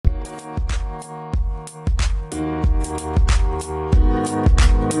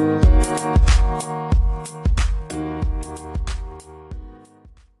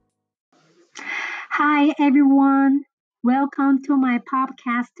welcome to my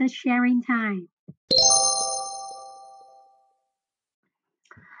podcast sharing time.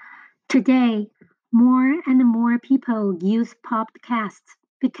 Today, more and more people use podcasts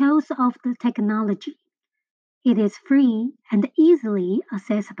because of the technology. It is free and easily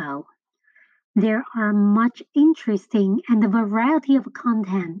accessible. There are much interesting and a variety of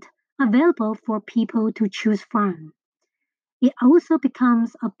content available for people to choose from. It also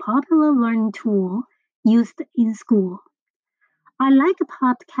becomes a popular learning tool used in school. I like a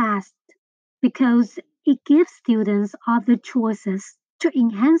podcast because it gives students other choices to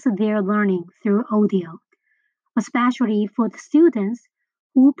enhance their learning through audio, especially for the students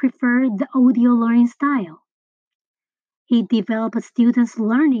who prefer the audio learning style. It develops students'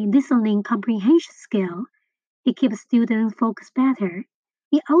 learning listening comprehension skill. It keeps students focused better.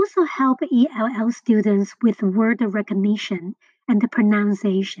 It also helps ELL students with word recognition and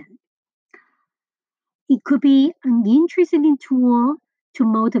pronunciation. It could be an interesting tool to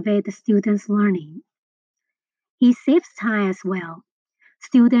motivate the students' learning. It saves time as well.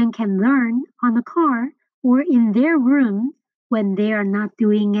 Students can learn on the car or in their room when they are not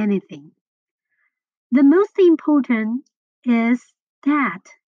doing anything. The most important is that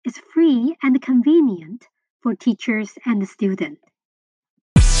it's free and convenient for teachers and students.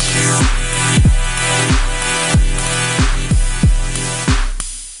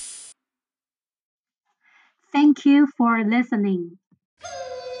 Thank you for listening.